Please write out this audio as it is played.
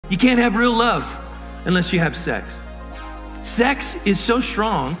You can't have real love unless you have sex. Sex is so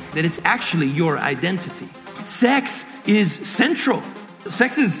strong that it's actually your identity. Sex is central.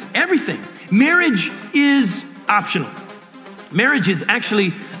 Sex is everything. Marriage is optional. Marriage is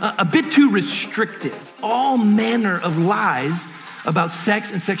actually a bit too restrictive. All manner of lies about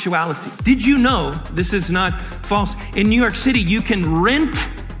sex and sexuality. Did you know, this is not false, in New York City, you can rent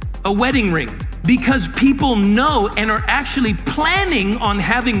a wedding ring because people know and are actually planning on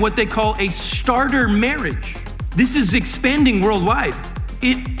having what they call a starter marriage. This is expanding worldwide.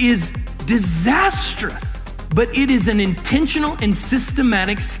 It is disastrous, but it is an intentional and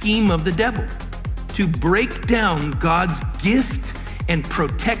systematic scheme of the devil to break down God's gift and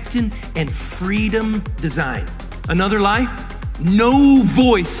protection and freedom design. Another lie, no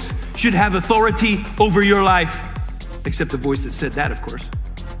voice should have authority over your life, except the voice that said that, of course.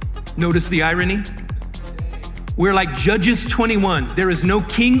 Notice the irony? We're like Judges 21. There is no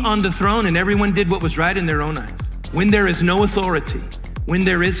king on the throne and everyone did what was right in their own eyes. When there is no authority, when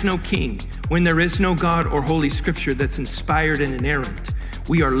there is no king, when there is no God or Holy Scripture that's inspired and inerrant,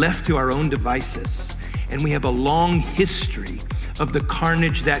 we are left to our own devices. And we have a long history of the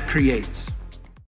carnage that creates.